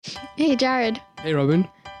Hey, Jared. Hey, Robin.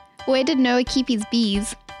 Where did Noah keep his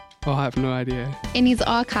bees? Oh, I have no idea. In his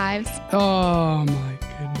archives. Oh, my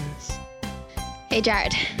goodness. Hey,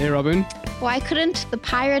 Jared. Hey, Robin. Why couldn't the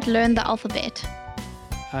pirate learn the alphabet?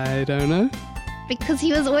 I don't know. Because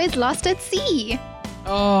he was always lost at sea.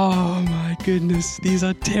 Oh, my goodness. These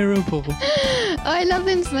are terrible. Oh, I love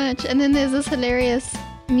them so much. And then there's this hilarious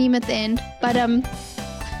meme at the end. But,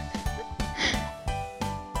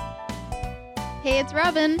 Hey, it's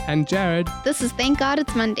Robin. And Jared. This is Thank God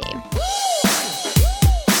It's Monday.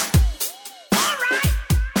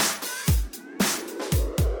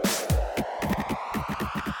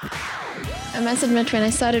 I must admit, when I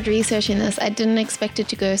started researching this, I didn't expect it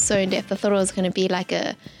to go so in-depth. I thought it was going to be like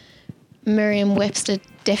a Merriam-Webster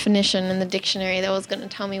definition in the dictionary that was going to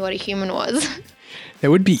tell me what a human was. It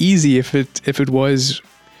would be easy if it was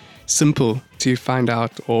simple to find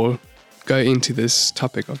out or go into this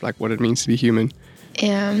topic of like what it means to be human.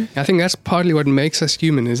 Yeah. I think that's partly what makes us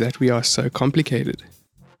human, is that we are so complicated.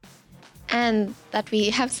 And that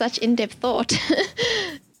we have such in-depth thought.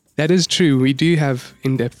 That is true. We do have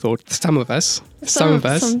in-depth thought. Some of us.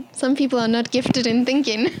 Some people are not gifted in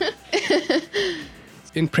thinking.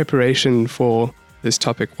 In preparation for this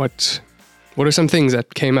topic, what are some things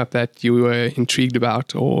that came up that you were intrigued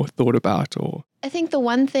about or thought about? Or I think the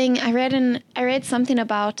one thing I read something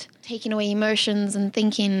about taking away emotions and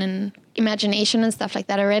thinking and imagination and stuff like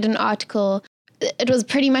that. I read an article. It was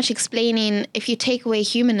pretty much explaining, if you take away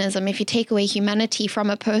humanism, if you take away humanity from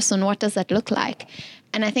a person, what does that look like?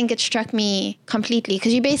 And I think it struck me completely,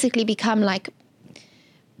 because you basically become like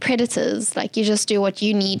predators. Like, you just do what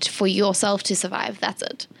you need for yourself to survive. That's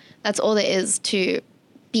it. That's all there is to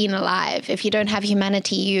being alive. If you don't have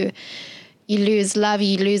humanity, you lose love,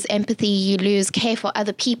 you lose empathy, you lose care for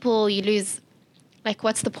other people, you lose, like,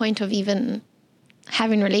 what's the point of even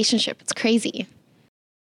having a relationship? It's crazy.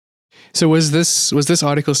 So was this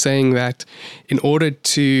article saying that in order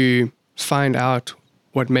to find out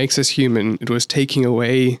what makes us human, it was taking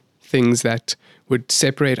away things that would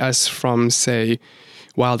separate us from, say,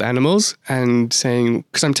 wild animals, and saying,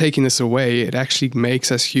 because I'm taking this away, it actually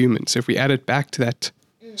makes us human. So if we add it back to that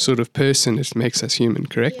sort of person, it makes us human,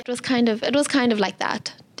 correct? It was kind of like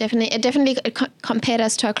that. Definitely compared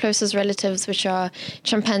us to our closest relatives, which are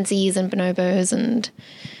chimpanzees and bonobos. And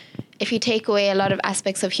if you take away a lot of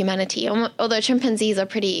aspects of humanity, although chimpanzees are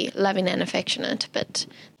pretty loving and affectionate, but...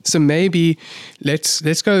 So maybe let's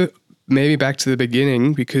go maybe back to the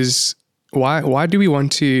beginning, because why do we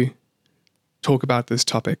want to talk about this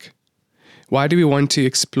topic? Why do we want to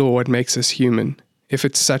explore what makes us human if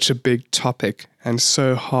it's such a big topic and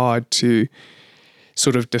so hard to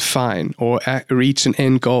sort of define or reach an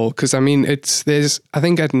end goal? Because I mean, I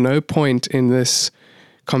think at no point in this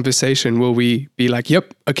conversation will we be like,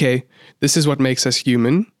 yep, okay, this is what makes us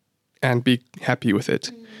human, and be happy with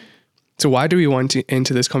it. So why do we want to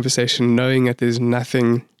enter this conversation knowing that there's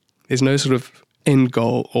no sort of end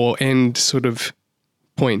goal or end sort of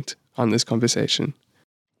point on this conversation?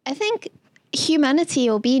 I think humanity,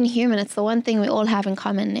 or being human, it's the one thing we all have in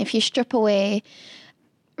common. If you strip away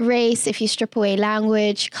race, if you strip away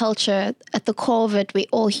language, culture, at the core of it, we're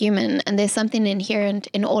all human, and there's something inherent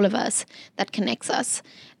in all of us that connects us.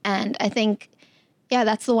 And I think,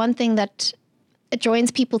 that's the one thing that it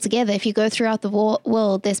joins people together. If you go throughout the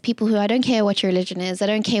world, there's people who, I don't care what your religion is, I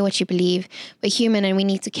don't care what you believe, we're human and we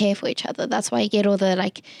need to care for each other. That's why you get all the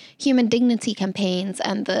like human dignity campaigns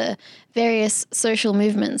and the various social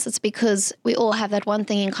movements. It's because we all have that one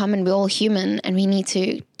thing in common. We're all human and we need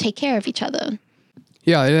to take care of each other.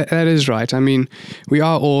 Yeah, that is right. I mean, we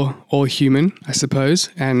are all human, I suppose,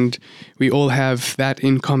 and we all have that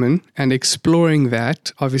in common. And exploring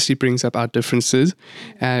that obviously brings up our differences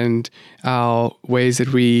and our ways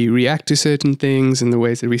that we react to certain things and the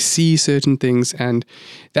ways that we see certain things. And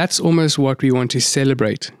that's almost what we want to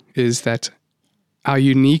celebrate, is that our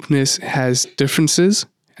uniqueness has differences,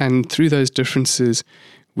 and through those differences,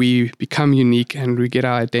 we become unique and we get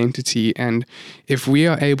our identity. And if we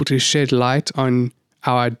are able to shed light on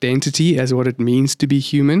our identity as what it means to be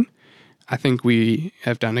human, I think we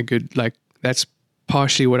have done a good, that's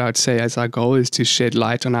partially what I would say as our goal, is to shed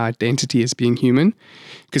light on our identity as being human.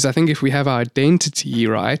 Because I think if we have our identity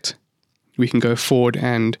right, we can go forward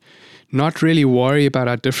and not really worry about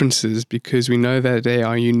our differences, because we know that they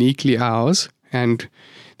are uniquely ours and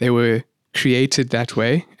they were created that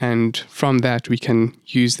way. And from that, we can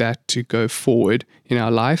use that to go forward in our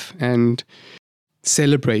life and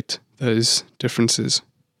celebrate those differences.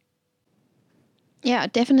 Yeah,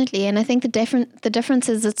 definitely. And I think the difference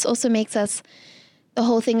is it also makes us, the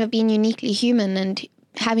whole thing of being uniquely human and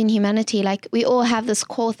having humanity, like we all have this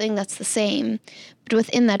core thing that's the same, but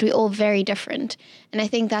within that we're all very different. And I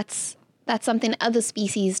think that's something other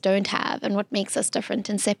species don't have, and what makes us different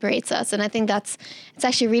and separates us. And I think it's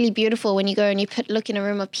actually really beautiful when you go and you look in a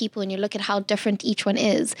room of people and you look at how different each one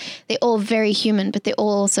is. They're all very human, but they're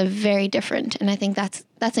all also very different. And I think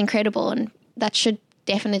that's incredible, and that should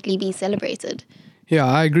definitely be celebrated. Yeah,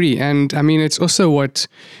 I agree. And I mean, it's also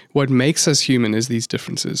what makes us human is these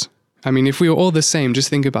differences. I mean, if we were all the same, just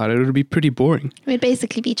think about it, it would be pretty boring. We'd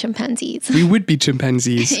basically be chimpanzees. We would be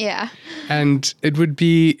chimpanzees. Yeah. And it would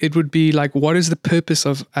be like, what is the purpose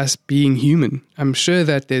of us being human? I'm sure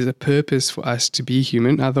that there's a purpose for us to be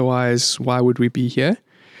human. Otherwise, why would we be here?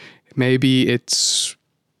 Maybe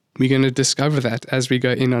we're going to discover that as we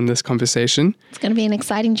go in on this conversation. It's going to be an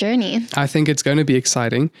exciting journey. I think it's going to be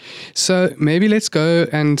exciting. So maybe let's go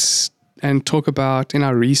and talk about in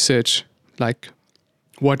our research, like,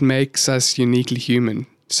 what makes us uniquely human.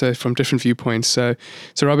 So from different viewpoints. So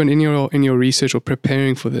Robin, in your research or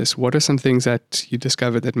preparing for this, what are some things that you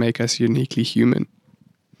discovered that make us uniquely human?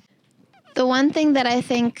 The one thing that I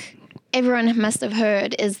think everyone must have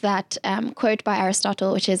heard is that quote by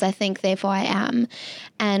Aristotle, which is, "I think, therefore I am."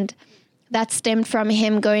 And that stemmed from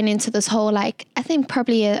him going into this whole, like, I think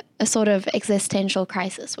probably a sort of existential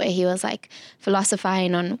crisis, where he was like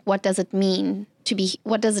philosophizing on what does it mean to be,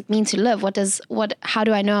 what does it mean to live? How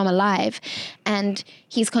do I know I'm alive? And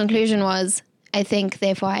his conclusion was, "I think,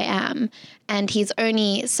 therefore I am." And his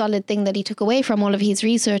only solid thing that he took away from all of his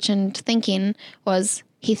research and thinking was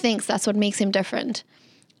he thinks that's what makes him different.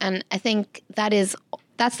 And I think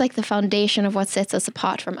that's like the foundation of what sets us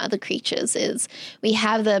apart from other creatures, is we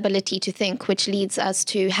have the ability to think, which leads us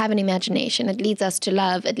to have an imagination. It leads us to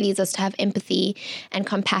love. It leads us to have empathy and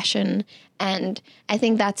compassion. And I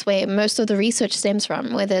think that's where most of the research stems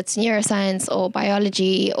from, whether it's neuroscience or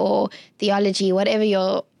biology or theology, whatever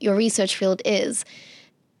your research field is.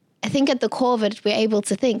 I think at the core of it, we're able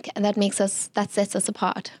to think, and that sets us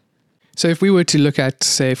apart. So if we were to look at,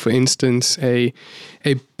 say, for instance, a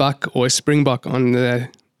buck or a springbok on the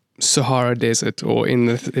Sahara Desert, or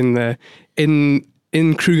in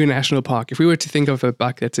Kruger National Park, if we were to think of a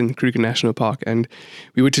buck that's in Kruger National Park and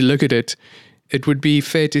we were to look at it, it would be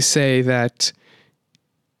fair to say that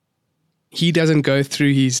he doesn't go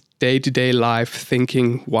through his day-to-day life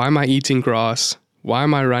thinking, why am I eating grass? Why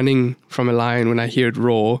am I running from a lion when I hear it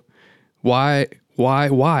roar? Why?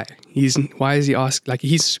 Why is he asked? Like,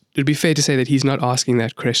 it'd be fair to say that he's not asking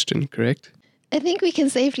that question, correct? I think we can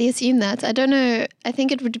safely assume that. I don't know. I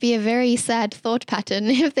think it would be a very sad thought pattern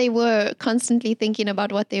if they were constantly thinking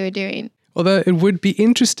about what they were doing. Although it would be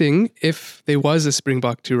interesting if there was a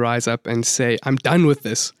springbok to rise up and say, "I'm done with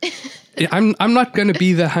this. I'm not going to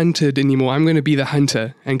be the hunted anymore. I'm going to be the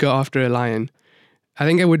hunter and go after a lion." I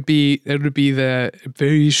think it would be the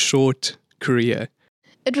very short career.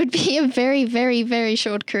 It would be a very, very, very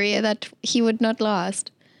short career that he would not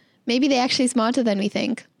last. Maybe they're actually smarter than we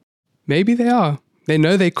think. Maybe they are. They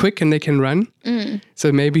know they're quick and they can run.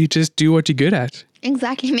 So maybe just do what you're good at.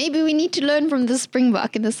 Exactly. Maybe we need to learn from the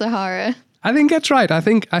springbok in the Sahara. I think that's right. I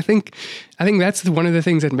think that's one of the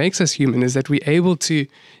things that makes us human, is that we're able to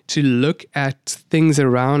look at things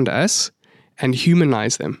around us and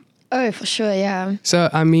humanize them. Oh, for sure, yeah.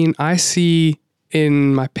 So, I mean, I see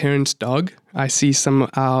in my parents' dog, I see some of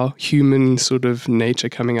our human sort of nature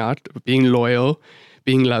coming out, being loyal,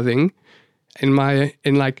 being loving.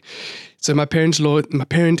 So my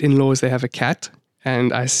parent-in-laws, they have a cat,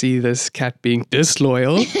 and I see this cat being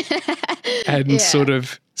disloyal and sort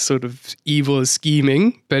of evil,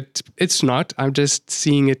 scheming, but it's not. I'm just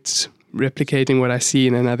seeing it replicating what I see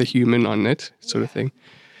in another human on it, sort of thing.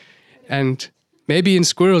 And maybe in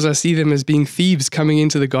squirrels, I see them as being thieves coming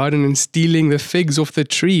into the garden and stealing the figs off the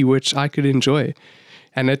tree, which I could enjoy.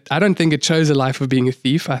 And I don't think it chose a life of being a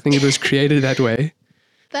thief. I think it was created that way.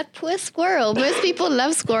 That poor squirrel. Most people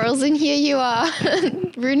love squirrels, and here you are,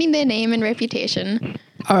 ruining their name and reputation.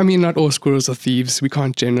 I mean, not all squirrels are thieves. We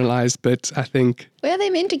can't generalize, but I think... Where are they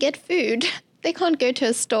meant to get food? They can't go to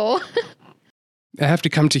a store. They have to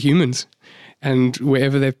come to humans. And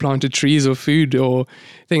wherever they've planted trees or food or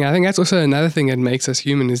thing. I think that's also another thing that makes us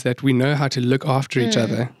human, is that we know how to look after each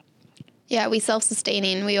other. Yeah, we're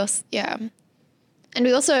self-sustaining. And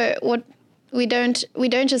we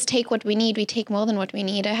don't just take what we need, we take more than what we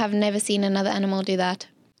need. I have never seen another animal do that.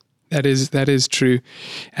 That is true.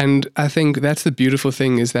 And I think that's the beautiful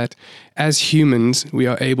thing, is that as humans, we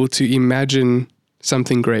are able to imagine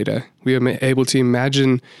something greater. We are able to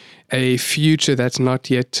imagine a future that's not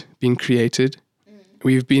yet been created.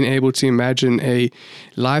 We've been able to imagine a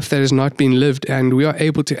life that has not been lived, and we are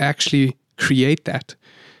able to actually create that.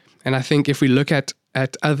 And I think if we look at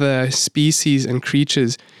at other species and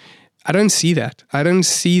creatures, I don't see that. I don't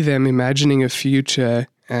see them imagining a future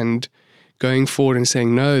and going forward and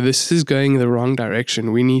saying, no, this is going the wrong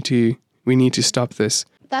direction. We need to stop this.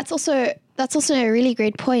 That's also a really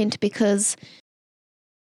great point, because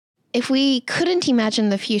if we couldn't imagine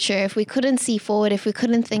the future, if we couldn't see forward, if we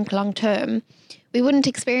couldn't think long term, we wouldn't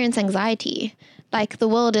experience anxiety. Like, the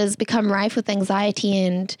world has become rife with anxiety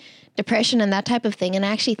and depression and that type of thing. And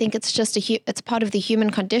I actually think it's just it's part of the human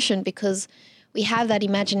condition, because we have that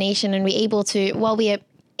imagination, and while we are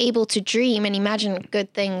able to dream and imagine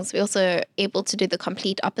good things, we're also able to do the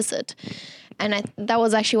complete opposite. And that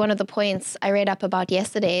was actually one of the points I read up about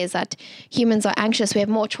yesterday, is that humans are anxious. We have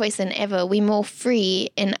more choice than ever. We're more free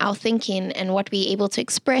in our thinking and what we're able to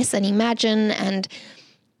express and imagine. And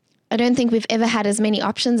I don't think we've ever had as many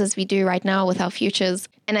options as we do right now with our futures.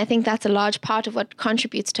 And I think that's a large part of what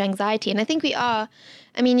contributes to anxiety. And I think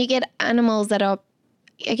you get animals that are,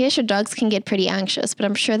 I guess your dogs can get pretty anxious, but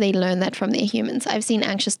I'm sure they learn that from their humans. I've seen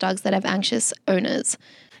anxious dogs that have anxious owners.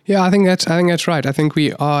 Yeah, I think that's right. I think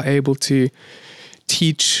we are able to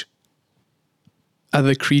teach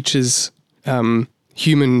other creatures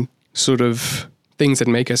human sort of things that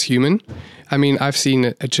make us human. I mean, I've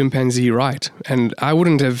seen a chimpanzee write, and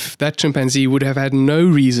that chimpanzee would have had no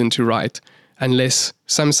reason to write unless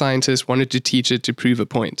some scientist wanted to teach it to prove a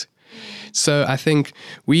point. So I think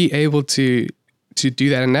we able to do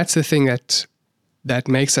that, and that's the thing that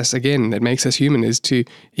makes us human, is to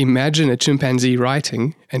imagine a chimpanzee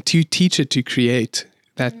writing and to teach it to create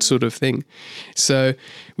that sort of thing. So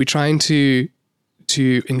we're trying to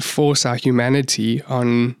enforce our humanity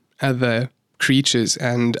on other creatures,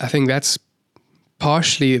 and I think that's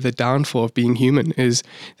partially the downfall of being human, is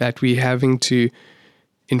that we're having to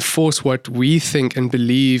enforce what we think and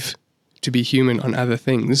believe to be human on other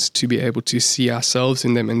things, to be able to see ourselves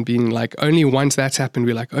in them, and being like, only once that's happened,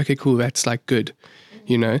 we're like, okay, cool, that's like good,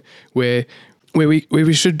 where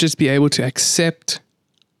we should just be able to accept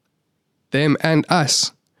them and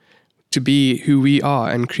us to be who we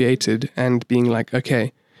are and created, and being like,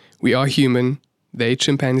 okay, we are human, they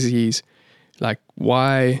chimpanzees, like,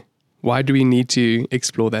 why do we need to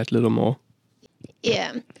explore that a little more?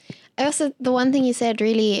 Yeah. The one thing you said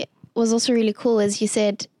was also really cool, is you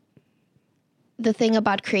said the thing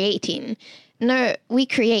about creating. No, we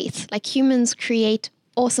create. Like, humans create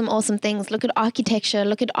awesome things. Look at architecture,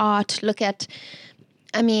 look at art, we're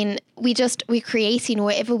creating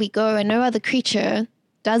wherever we go, and no other creature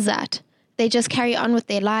does that. They just carry on with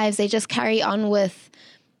their lives. They just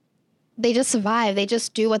survive. They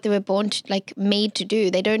just do what they were made to do.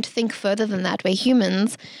 They don't think further than that. We're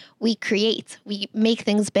humans. We create. We make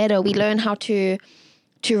things better. We learn how to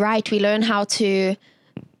write. We learn how to...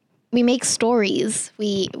 We make stories.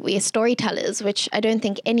 We're storytellers, which I don't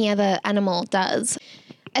think any other animal does.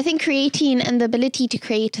 I think creating and the ability to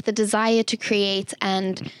create, the desire to create,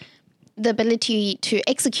 and the ability to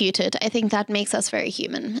execute it, I think that makes us very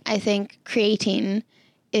human. I think creating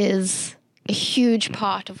is a huge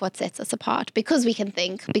part of what sets us apart, because we can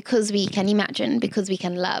think, because we can imagine, because we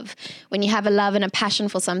can love. When you have a love and a passion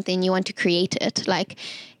for something, you want to create it. Like,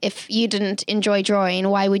 if you didn't enjoy drawing,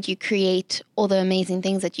 why would you create all the amazing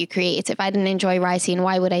things that you create? If I didn't enjoy writing,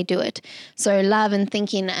 why would I do it? So love and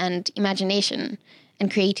thinking and imagination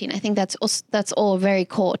and creating, I think that's all very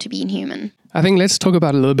core to being human. I think let's talk a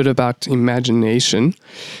little bit about imagination.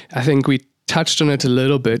 I think we touched on it a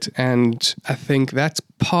little bit, and I think that's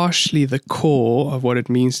partially the core of what it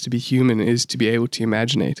means to be human, is to be able to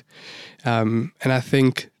imaginate. And I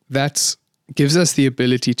think that gives us the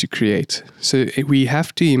ability to create. So we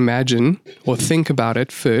have to imagine or think about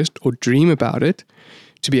it first, or dream about it,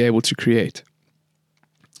 to be able to create.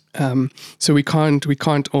 So we can't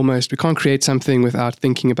create something without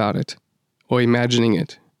thinking about it or imagining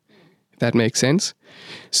it. If that makes sense.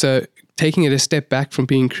 So taking it a step back from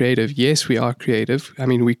being creative, yes, we are creative. I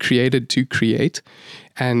mean, we created to create.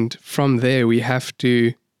 And from there,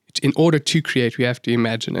 in order to create, we have to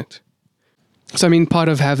imagine it. So, I mean, part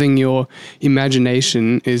of having your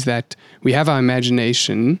imagination is that we have our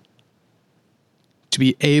imagination to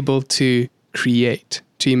be able to create,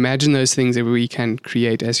 to imagine those things that we can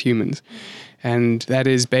create as humans. And that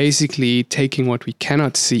is basically taking what we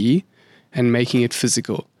cannot see and making it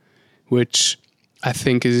physical, which I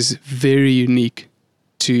think is very unique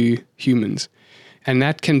to humans. And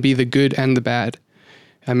that can be the good and the bad.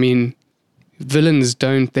 I mean, villains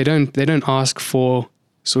don't ask for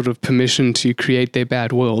sort of permission to create their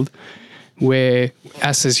bad world, where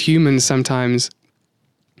us as humans sometimes,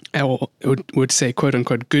 I would say, quote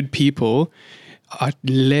unquote, good people are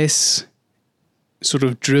less sort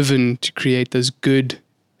of driven to create those good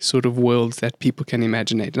sort of worlds that people can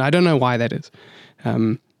imagine. And I don't know why that is.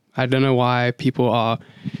 I don't know why people are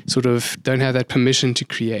sort of don't have that permission to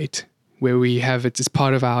create, where we have it as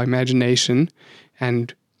part of our imagination,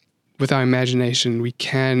 and with our imagination we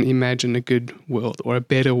can imagine a good world or a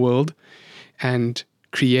better world and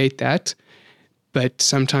create that, but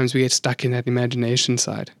sometimes we get stuck in that imagination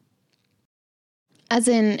side. As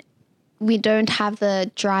in, we don't have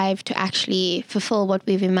the drive to actually fulfill what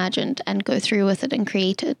we've imagined and go through with it and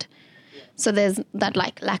create it. So there's that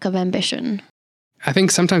like lack of ambition. I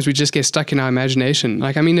think sometimes we just get stuck in our imagination.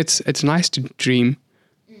 Like, I mean, it's nice to dream.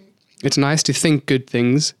 It's nice to think good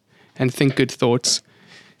things and think good thoughts,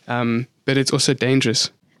 but it's also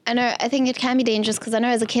dangerous. I know, I think it can be dangerous because I know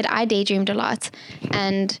as a kid I daydreamed a lot,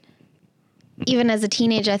 and even as a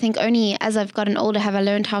teenager, I think only as I've gotten older have I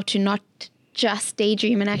learned how to not just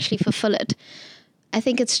daydream and actually fulfill it. I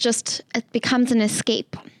think it becomes an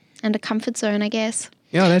escape and a comfort zone, I guess.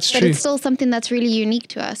 Yeah, that's true. But it's still something that's really unique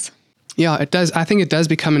to us. Yeah, it does. I think it does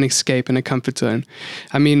become an escape and a comfort zone.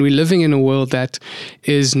 I mean, we're living in a world that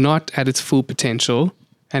is not at its full potential,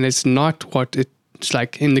 and it's not what it's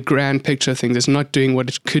like in the grand picture of things. It's not doing what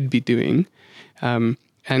it could be doing. And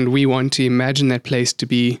we want to imagine that place to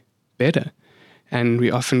be better, and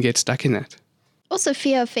we often get stuck in that. Also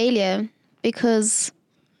fear of failure, because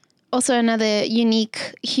also another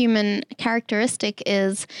unique human characteristic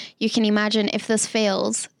is you can imagine if this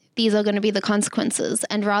fails, these are going to be the consequences.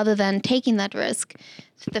 And rather than taking that risk,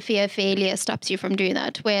 the fear of failure stops you from doing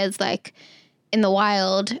that. Whereas like in the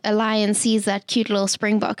wild, a lion sees that cute little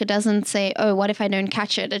springbok. It doesn't say, oh, what if I don't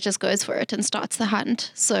catch it? It just goes for it and starts the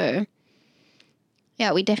hunt. So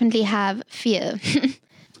yeah, we definitely have fear.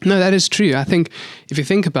 No, that is true. I think if you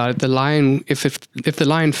think about it, the lion, if the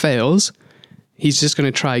lion fails, he's just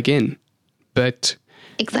going to try again. But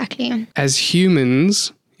exactly, as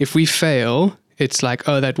humans, if we fail, it's like,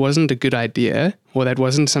 oh, that wasn't a good idea, or that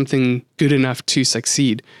wasn't something good enough to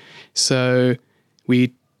succeed. So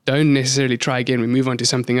we don't necessarily try again. We move on to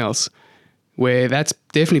something else, where that's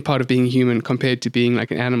definitely part of being human compared to being like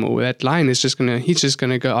an animal, where that lion is he's just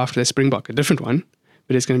going to go after the springbok, a different one,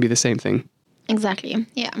 but it's going to be the same thing. Exactly.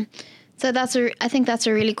 Yeah. So I think that's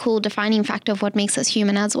a really cool defining factor of what makes us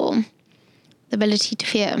human as well. The ability to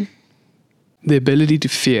fear. The ability to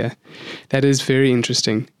fear. That is very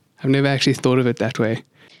interesting. I've never actually thought of it that way.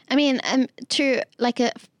 I mean,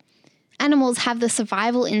 animals have the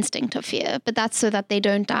survival instinct of fear, but that's so that they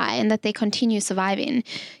don't die and that they continue surviving.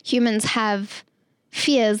 Humans have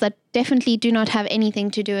fears that definitely do not have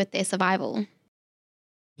anything to do with their survival.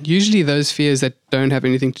 Usually those fears that don't have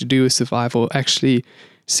anything to do with survival actually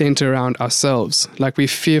center around ourselves. Like we're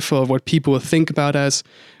fearful of what people will think about us,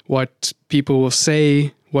 what people will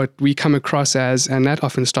say, what we come across as, and that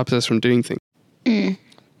often stops us from doing things.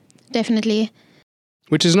 Definitely.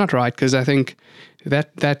 Which is not right, because I think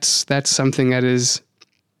that's something that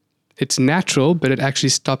it's natural, but it actually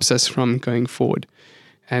stops us from going forward.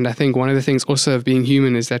 And I think one of the things also of being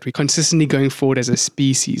human is that we're consistently going forward as a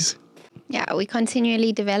species. Yeah, we're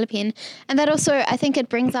continually developing. And that also, I think it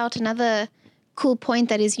brings out another cool point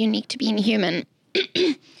that is unique to being human,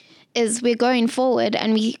 is we're going forward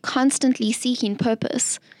and we're constantly seeking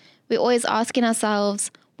purpose. We're always asking ourselves,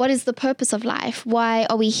 what is the purpose of life? Why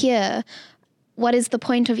are we here? What is the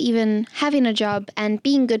point of even having a job and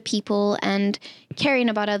being good people and caring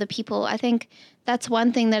about other people? I think that's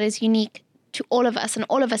one thing that is unique to all of us, and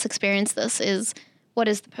all of us experience this, is what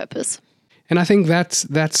is the purpose? And I think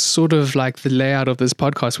that's sort of like the layout of this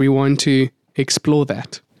podcast. We want to explore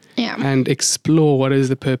that. Yeah. And explore what is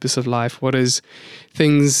the purpose of life, what is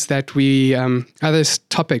things that we, other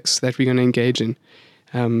topics that we're going to engage in,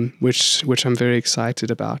 which I'm very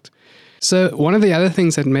excited about. So one of the other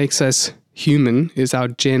things that makes us human is our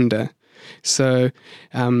gender. So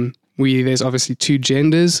there's obviously two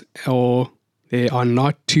genders, or there are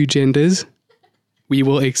not two genders. We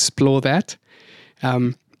will explore that.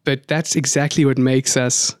 But that's exactly what makes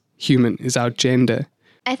us human, is our gender.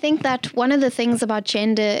 I think that one of the things about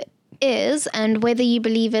gender is, and whether you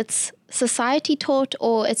believe it's society taught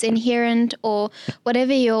or it's inherent or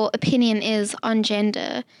whatever your opinion is on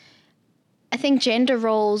gender, I think gender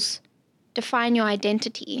roles define your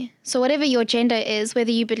identity. So whatever your gender is,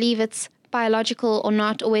 whether you believe it's biological or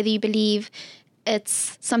not, or whether you believe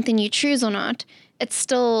it's something you choose or not, it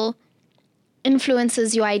still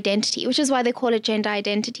influences your identity, which is why they call it gender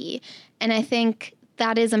identity. And I think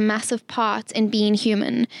that is a massive part in being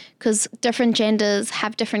human, because different genders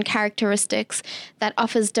have different characteristics that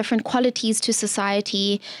offers different qualities to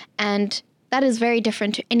society, and that is very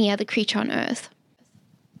different to any other creature on earth.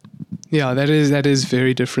 Yeah, that is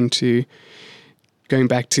very different to going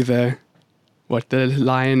back to what, the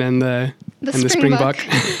lion and the springbok.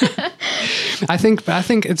 I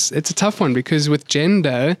think it's a tough one, because with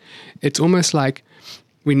gender, it's almost like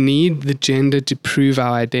we need the gender to prove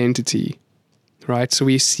our identity, right? So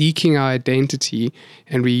we're seeking our identity,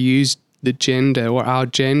 and we use the gender or our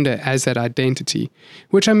gender as that identity,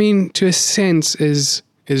 which, I mean, to a sense is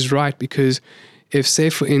right, because if, say,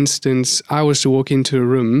 for instance, I was to walk into a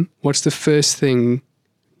room, what's the first thing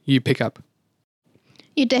you pick up?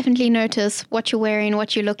 You definitely notice what you're wearing,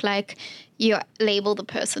 what you look like. You label the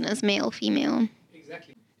person as male, female.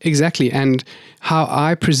 Exactly. And how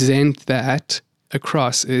I present that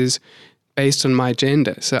across is based on my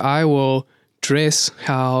gender. So I will dress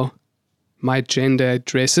how my gender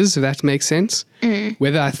dresses, if that makes sense.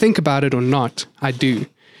 Whether I think about it or not, I do.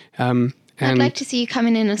 I'd like to see you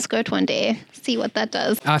coming in a skirt one day, see what that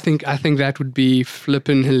does. I think that would be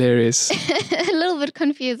flippin' hilarious. A little bit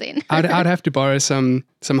confusing. I'd have to borrow some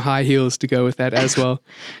high heels to go with that as well,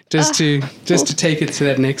 just to take it to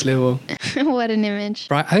that next level. What an image!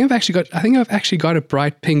 Right, I think I've actually got a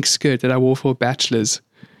bright pink skirt that I wore for bachelors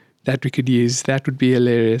that we could use. That would be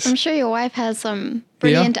hilarious. I'm sure your wife has some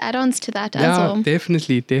brilliant add-ons to that as well. Yeah,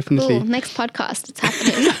 definitely. Cool. Next podcast, it's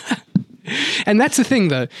happening. And that's the thing,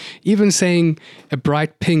 though. Even saying a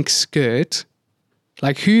bright pink skirt,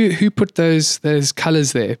 like who put those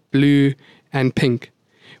colors there, blue and pink?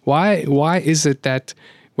 Why is it that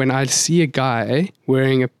when I see a guy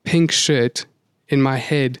wearing a pink shirt, in my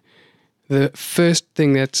head, the first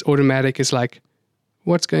thing that's automatic is like,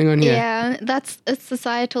 what's going on here? Yeah, that's a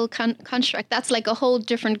societal construct. That's like a whole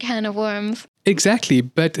different can of worms. Exactly,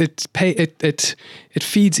 but it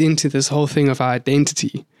feeds into this whole thing of our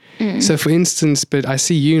identity. So, for instance, but I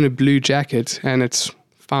see you in a blue jacket and it's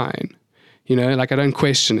fine, like I don't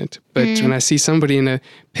question it. But when I see somebody in a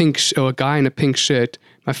pink or a guy in a pink shirt,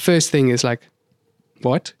 my first thing is like,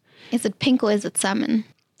 what? Is it pink or is it salmon?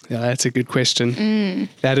 Yeah, that's a good question.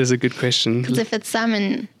 That is a good question. Because if it's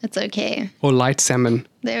salmon, it's okay. Or light salmon.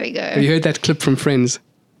 There we go. Have you heard that clip from Friends?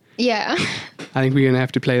 Yeah. I think we're going to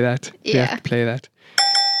have to play that. Yeah. We have to play that.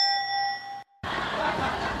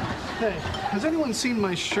 Hey, has anyone seen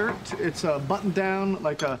my shirt? It's a button down,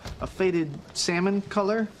 like a faded salmon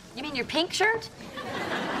color. You mean your pink shirt?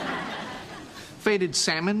 Faded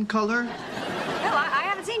salmon color? No, I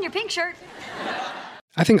haven't seen your pink shirt.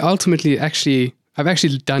 I think ultimately, I've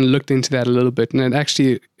actually looked into that a little bit, and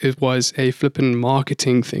it was a flippin'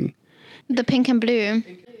 marketing thing. The pink and blue.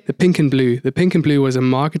 The pink and blue. The pink and blue was a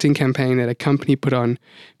marketing campaign that a company put on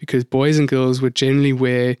because boys and girls would generally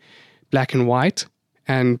wear black and white,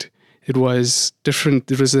 and it was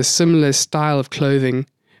different. It was a similar style of clothing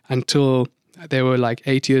until they were like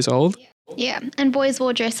 8 years old. Yeah, and boys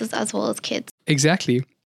wore dresses as well as kids. Exactly.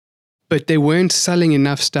 But they weren't selling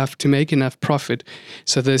enough stuff to make enough profit.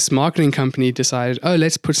 So this marketing company decided,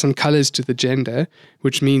 let's put some colors to the gender,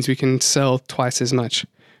 which means we can sell twice as much,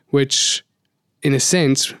 which in a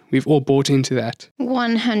sense, we've all bought into that.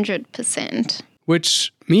 100%.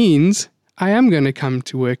 Which means I am going to come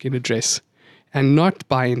to work in a dress and not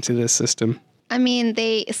buy into this system. I mean,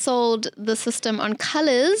 they sold the system on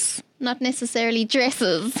colors, not necessarily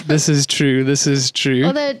dresses. This is true.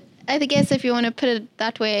 Although, I guess if you want to put it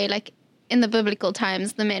that way, like in the biblical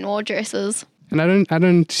times, the men wore dresses. And I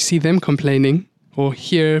don't see them complaining or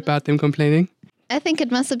hear about them complaining. I think it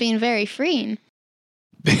must have been very freeing.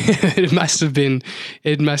 It must have been,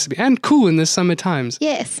 and cool in the summer times.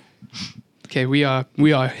 Yes. Okay, we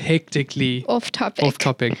are hectically Off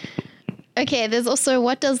topic. Okay, there's also,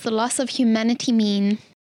 what does the loss of humanity mean?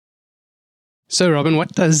 So, Robin,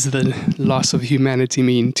 what does the loss of humanity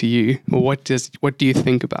mean to you? Or what do you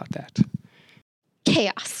think about that?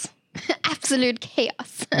 Chaos. Absolute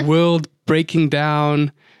chaos. World breaking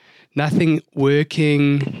down, nothing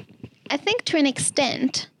working. I think to an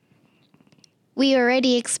extent, we are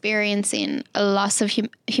already experiencing a loss of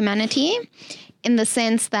humanity in the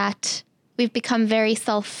sense that we've become very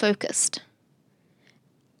self-focused.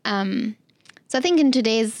 So I think in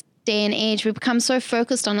today's day and age, we've become so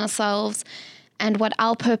focused on ourselves and what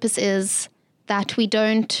our purpose is that we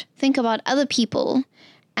don't think about other people,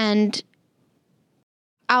 and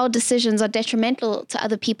our decisions are detrimental to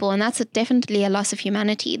other people, and that's definitely a loss of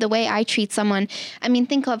humanity. The way I treat someone, I mean,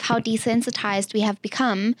 think of how desensitized we have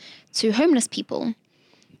become to homeless people.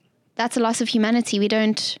 That's a loss of humanity. We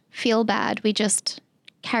don't feel bad. We just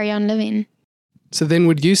carry on living. So then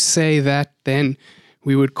would you say that then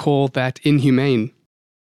we would call that inhumane?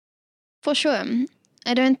 For sure.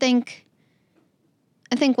 I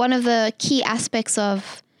think one of the key aspects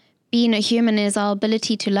of being a human is our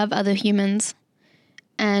ability to love other humans.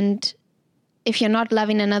 And if you're not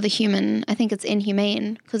loving another human, I think it's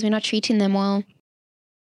inhumane because we're not treating them well.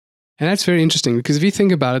 And that's very interesting because if you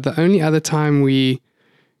think about it, the only other time we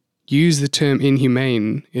use the term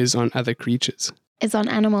inhumane is on other creatures. It's on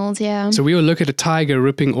animals, yeah. So we will look at a tiger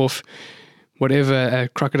ripping off whatever, a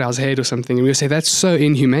crocodile's head or something, and we'll say that's so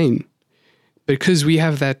inhumane. Because we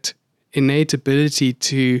have that innate ability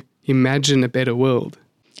to imagine a better world.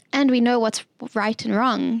 And we know what's right and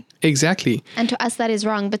wrong. Exactly. And to us that is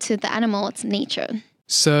wrong, but to the animal it's nature.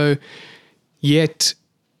 So, yet,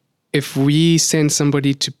 if we send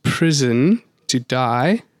somebody to prison to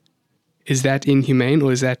die, is that inhumane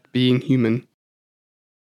or is that being human?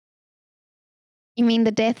 You mean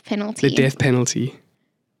the death penalty? The death penalty.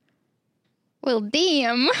 Well,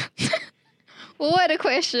 damn. What a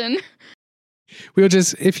question. We'll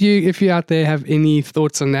just, if you out there have any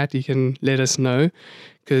thoughts on that, you can let us know,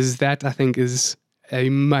 because that I think is a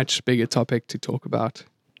much bigger topic to talk about.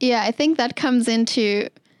 Yeah, I think that comes into,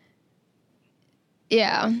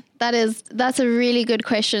 that's a really good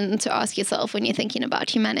question to ask yourself when you're thinking about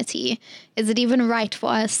humanity. Is it even right for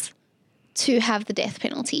us to have the death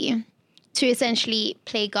penalty? To essentially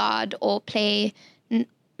play God or play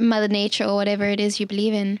Mother Nature or whatever it is you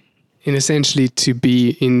believe in? And essentially to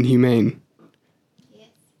be inhumane.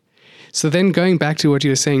 So then going back to what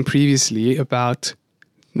you were saying previously about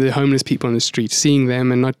the homeless people on the street, seeing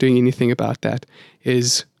them and not doing anything about that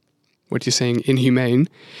is what you're saying, inhumane.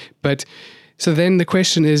 But so then the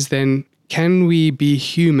question is then, can we be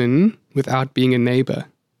human without being a neighbor?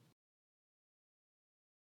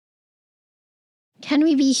 Can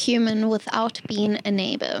we be human without being a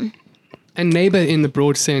neighbor? And neighbor in the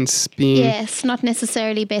broad sense being... Yes, not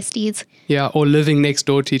necessarily besties. Yeah, or living next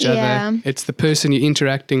door to each Yeah. other. It's the person you're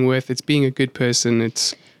interacting with. It's being a good person.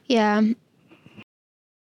 It's... Yeah.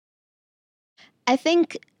 I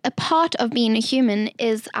think a part of being a human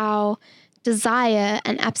is our desire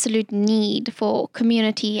and absolute need for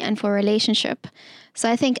community and for relationship. So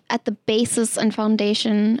I think at the basis and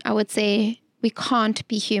foundation, I would say we can't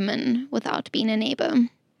be human without being a neighbor.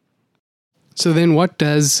 So then what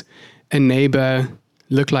does a neighbor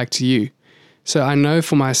look like to you? So I know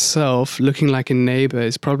for myself, looking like a neighbor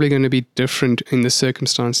is probably going to be different in the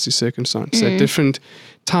circumstance to circumstance. So different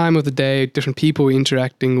time of the day, different people we're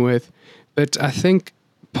interacting with. But I think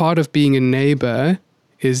part of being a neighbor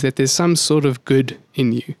is that there's some sort of good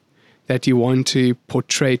in you that you want to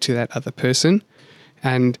portray to that other person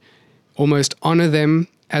and almost honor them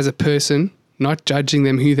as a person, not judging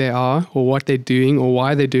them who they are or what they're doing or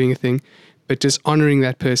why they're doing a thing, but just honoring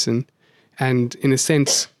that person and, in a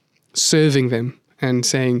sense, serving them and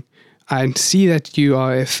saying, I see that you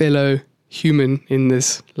are a fellow human in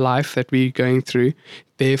this life that we're going through,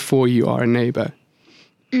 therefore you are a neighbor.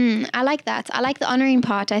 I like that. I like the honoring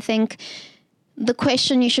part. I think the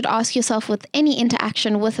question you should ask yourself with any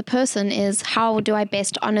interaction with a person is, how do I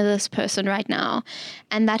best honor this person right now?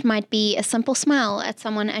 And that might be a simple smile at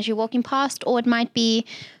someone as you're walking past, or it might be,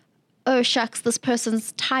 oh, shucks, this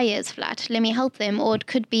person's tire is flat, let me help them. Or it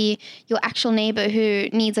could be your actual neighbor who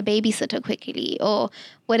needs a babysitter quickly, or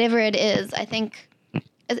whatever it is. I think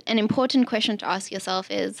an important question to ask yourself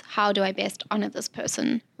is, how do I best honor this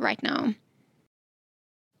person right now?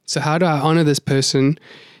 So how do I honor this person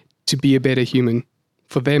to be a better human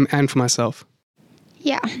for them and for myself?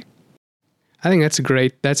 Yeah, I think that's a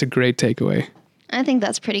great takeaway. I think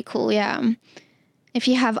that's pretty cool, yeah. If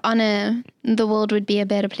you have honor, the world would be a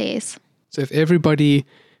better place. So if everybody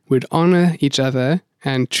would honor each other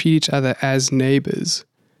and treat each other as neighbors,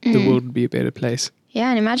 the world would be a better place. Yeah,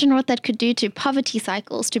 and imagine what that could do to poverty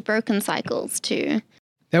cycles, to broken cycles, to...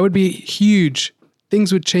 That would be huge.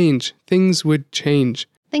 Things would change. Things would change.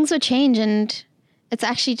 Things would change, and it's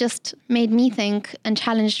actually just made me think and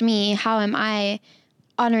challenged me, how am I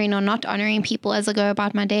honoring or not honoring people as I go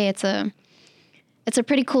about my day? It's a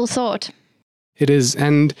pretty cool thought. It is.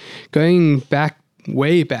 And going back,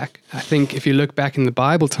 way back, I think if you look back in the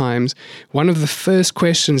Bible times, one of the first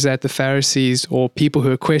questions that the Pharisees or people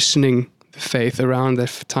who are questioning the faith around the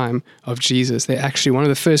time of Jesus, one of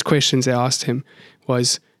the first questions they asked him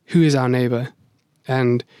was, who is our neighbor?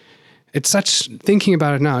 And thinking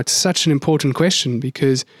about it now, it's such an important question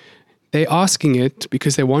because they're asking it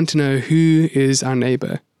because they want to know who is our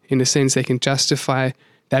neighbor. In a sense, they can justify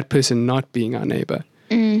that person not being our neighbor.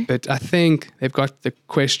 But I think they've got the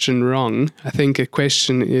question wrong. I think a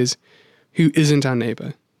question is, who isn't our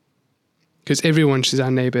neighbor? Because everyone is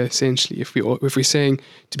our neighbor, essentially. If we're saying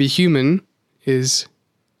to be human is,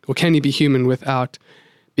 or can you be human without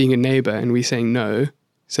being a neighbor? And we're saying no,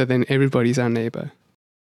 so then everybody's our neighbor.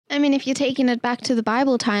 I mean, if you're taking it back to the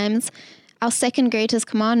Bible times, our second greatest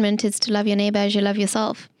commandment is to love your neighbor as you love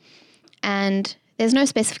yourself. And there's no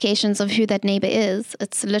specifications of who that neighbor is.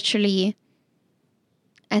 It's literally,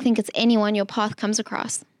 I think it's anyone your path comes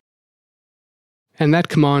across. And that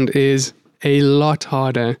command is a lot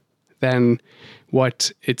harder than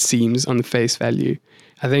what it seems on the face value.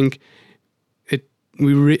 I think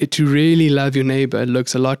to really love your neighbor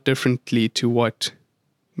looks a lot differently to what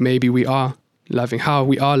maybe we are loving, how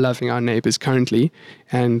we are loving our neighbors currently,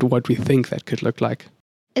 and what we think that could look like.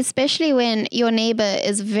 Especially when your neighbor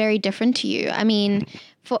is very different to you. I mean,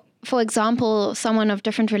 for example, someone of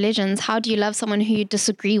different religions, how do you love someone who you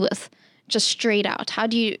disagree with, just straight out? How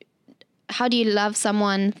do you love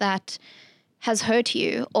someone that has hurt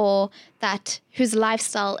you, or whose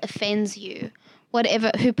lifestyle offends you,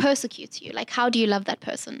 whatever, who persecutes you? Like, how do you love that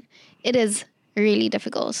person? It is really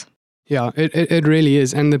difficult. Yeah, it really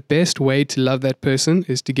is. And the best way to love that person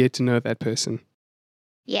is to get to know that person.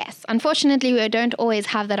 Yes, unfortunately, we don't always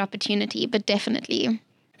have that opportunity, but definitely.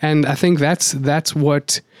 And I think that's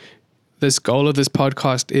what this goal of this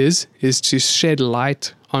podcast is to shed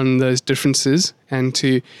light on those differences and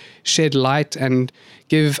to shed light and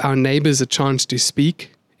give our neighbors a chance to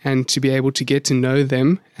speak and to be able to get to know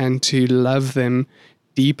them and to love them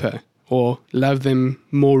deeper or love them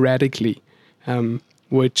more radically,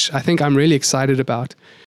 which I think I'm really excited about.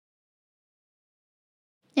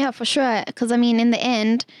 Yeah, for sure. Because, I mean, in the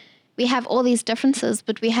end, we have all these differences,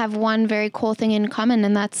 but we have one very core thing in common,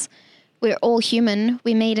 and that's we're all human.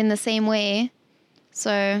 We're made in the same way.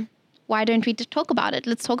 So why don't we talk about it?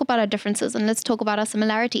 Let's talk about our differences and let's talk about our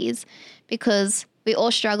similarities, because we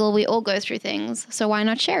all struggle, we all go through things. So why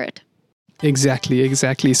not share it?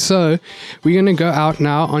 Exactly. So we're going to go out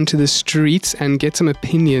now onto the streets and get some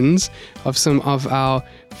opinions of some of our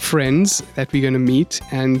friends that we're going to meet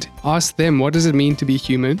and ask them what does it mean to be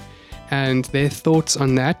human and their thoughts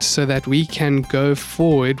on that, so that we can go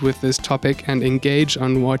forward with this topic and engage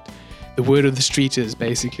on what the word of the street is,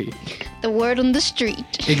 basically. The word on the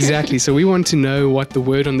street. Exactly. So we want to know what the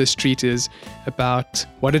word on the street is about,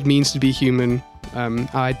 what it means to be human, our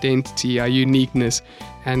identity, our uniqueness,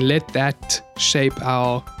 and let that shape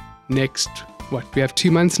our next, we have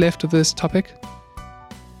 2 months left of this topic?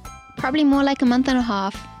 Probably more like a month and a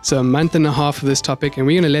half. So a month and a half of this topic, and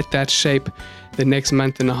we're going to let that shape the next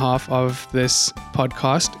month and a half of this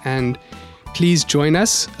podcast. And please join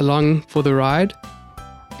us along for the ride.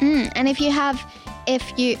 And if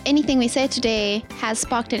anything we say today has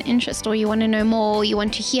sparked an interest, or you want to know more, you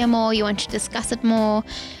want to hear more, you want to discuss it more,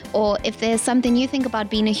 or if there's something you think about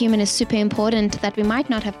being a human is super important that we might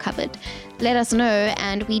not have covered, let us know,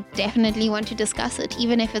 and we definitely want to discuss it.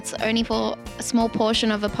 Even if it's only for a small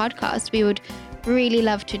portion of a podcast, we would really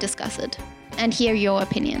love to discuss it and hear your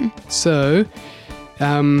opinion. So,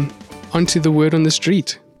 onto the word on the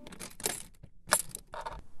street.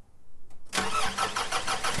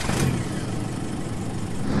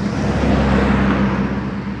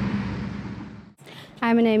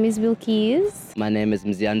 Hi, my name is Wilkies. My name is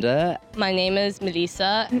Mzianda. My name is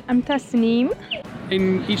Melissa. I'm Tasneem.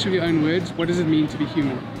 In each of your own words, what does it mean to be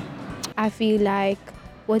human? I feel like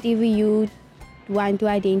whatever you want to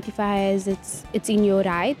identify as, it's in your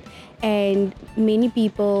right. And many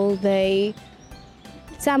people,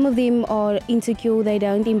 some of them are insecure, they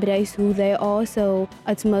don't embrace who they are. So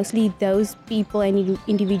it's mostly those people and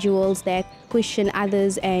individuals that question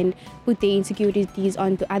others and put their insecurities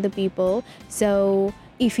onto other people. So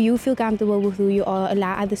if you feel comfortable with who you are,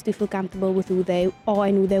 allow others to feel comfortable with who they are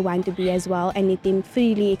and who they want to be as well, and let them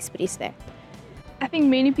freely express that. I think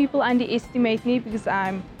many people underestimate me because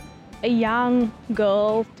I'm a young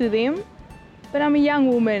girl to them, but I'm a young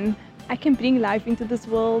woman. I can bring life into this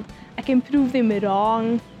world. I can prove them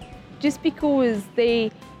wrong just because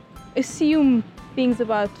they assume things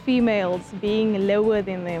about females being lower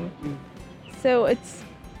than them. So it's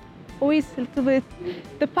always a little bit,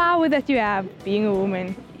 the power that you have being a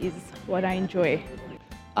woman is what I enjoy.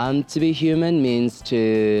 To be human means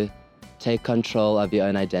to take control of your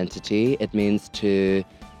own identity. It means to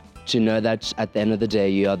know that at the end of the day,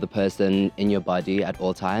 you are the person in your body at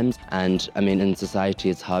all times. And I mean, in society,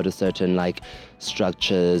 it's how do certain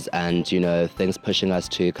structures and, things pushing us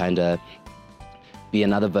to kind of be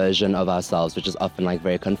another version of ourselves, which is often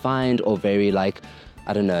very confined or very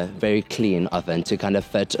very clean often to kind of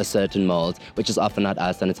fit a certain mold, which is often not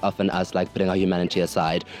us, and it's often us putting our humanity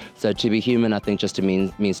aside. So to be human, I think just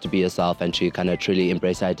means to be yourself and to kind of truly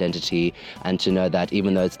embrace your identity and to know that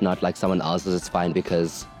even though it's not like someone else's, it's fine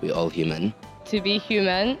because we're all human. To be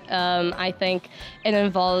human, I think it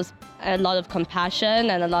involves a lot of compassion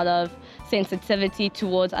and a lot of sensitivity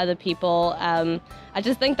towards other people. I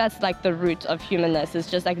just think that's the root of humanness, is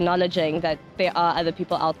just acknowledging that there are other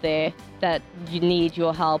people out there that you need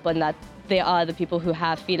your help and that there are the people who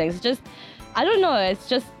have feelings. It's just, I don't know, it's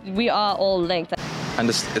just we are all linked.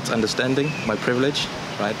 It's understanding my privilege,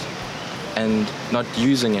 right? And not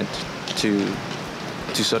using it to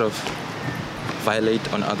sort of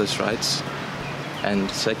violate on others' rights. And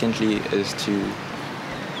secondly is to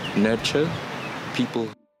nurture people.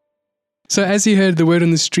 So as you heard, the word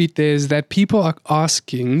on the street there is that people are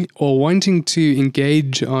asking or wanting to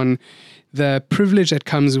engage on the privilege that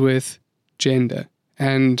comes with gender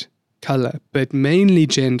and color, but mainly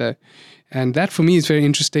gender. And that for me is very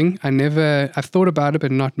interesting. I've thought about it,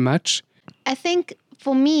 but not much. I think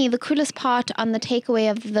for me, the coolest part on the takeaway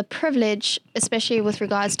of the privilege, especially with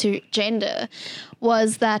regards to gender,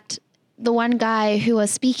 was that the one guy who was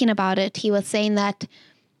speaking about it, he was saying that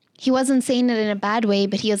he wasn't saying it in a bad way,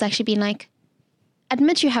 but he was actually being like,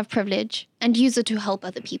 admit you have privilege and use it to help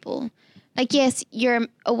other people. Like, yes, you're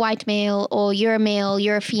a white male or you're a male,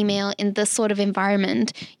 you're a female in this sort of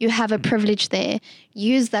environment. You have a privilege there.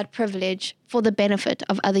 Use that privilege for the benefit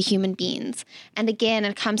of other human beings. And again,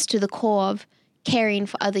 it comes to the core of caring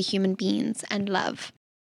for other human beings and love.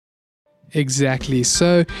 Exactly.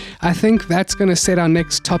 So I think that's going to set our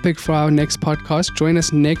next topic for our next podcast. Join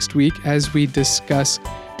us next week as we discuss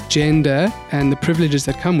gender and the privileges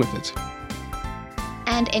that come with it.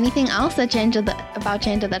 And anything else about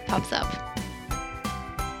gender that pops up.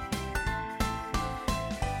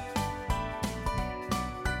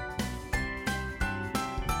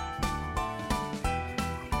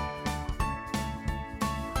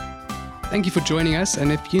 Thank you for joining us,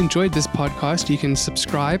 and if you enjoyed this podcast, you can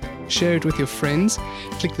subscribe, share it with your friends,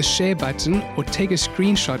 click the share button, or take a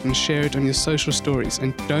screenshot and share it on your social stories,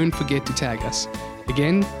 and don't forget to tag us.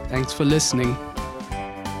 Again, thanks for listening.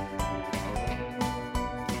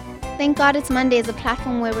 Thank God It's Monday is a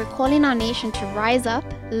platform where we're calling our nation to rise up,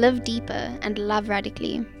 live deeper, and love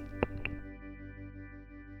radically.